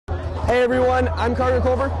Hey everyone, I'm Carter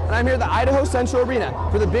Culver, and I'm here at the Idaho Central Arena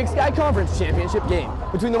for the Big Sky Conference Championship game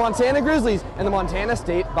between the Montana Grizzlies and the Montana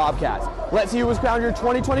State Bobcats. Let's see who was crowned your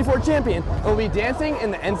 2024 champion and will be dancing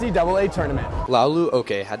in the NCAA tournament. Laulu Oke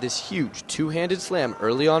had this huge two-handed slam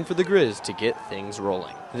early on for the Grizz to get things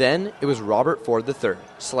rolling. Then it was Robert Ford III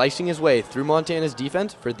slicing his way through Montana's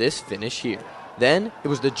defense for this finish here. Then it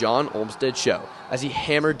was the John Olmsted show as he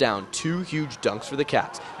hammered down two huge dunks for the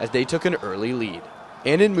Cats as they took an early lead.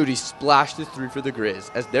 Andon Moody splashed the three for the Grizz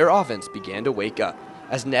as their offense began to wake up.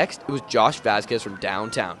 As next, it was Josh Vasquez from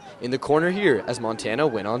downtown in the corner here as Montana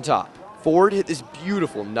went on top. Ford hit this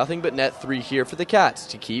beautiful nothing but net three here for the Cats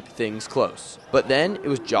to keep things close. But then it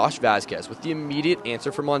was Josh Vasquez with the immediate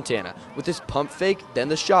answer for Montana with his pump fake, then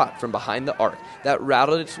the shot from behind the arc that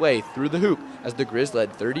rattled its way through the hoop as the Grizz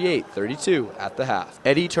led 38-32 at the half.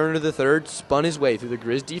 Eddie Turner III spun his way through the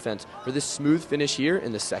Grizz defense for this smooth finish here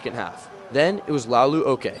in the second half. Then it was Laulu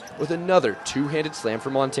Oke with another two-handed slam for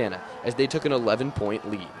Montana as they took an 11-point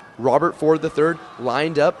lead. Robert Ford III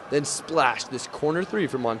lined up, then splashed this corner three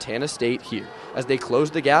for Montana State here as they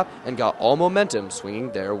closed the gap and got all momentum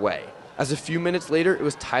swinging their way. As a few minutes later, it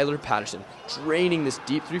was Tyler Patterson draining this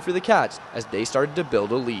deep three for the Cats as they started to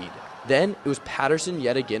build a lead. Then it was Patterson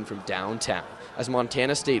yet again from downtown as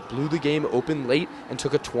Montana State blew the game open late and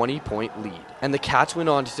took a 20-point lead. And the Cats went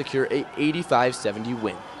on to secure a 85-70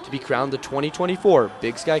 win to be crowned the 2024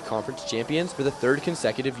 Big Sky Conference champions for the third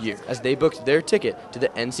consecutive year as they booked their ticket to the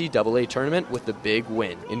NCAA tournament with the big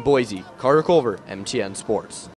win. In Boise, Carter Culver, MTN Sports.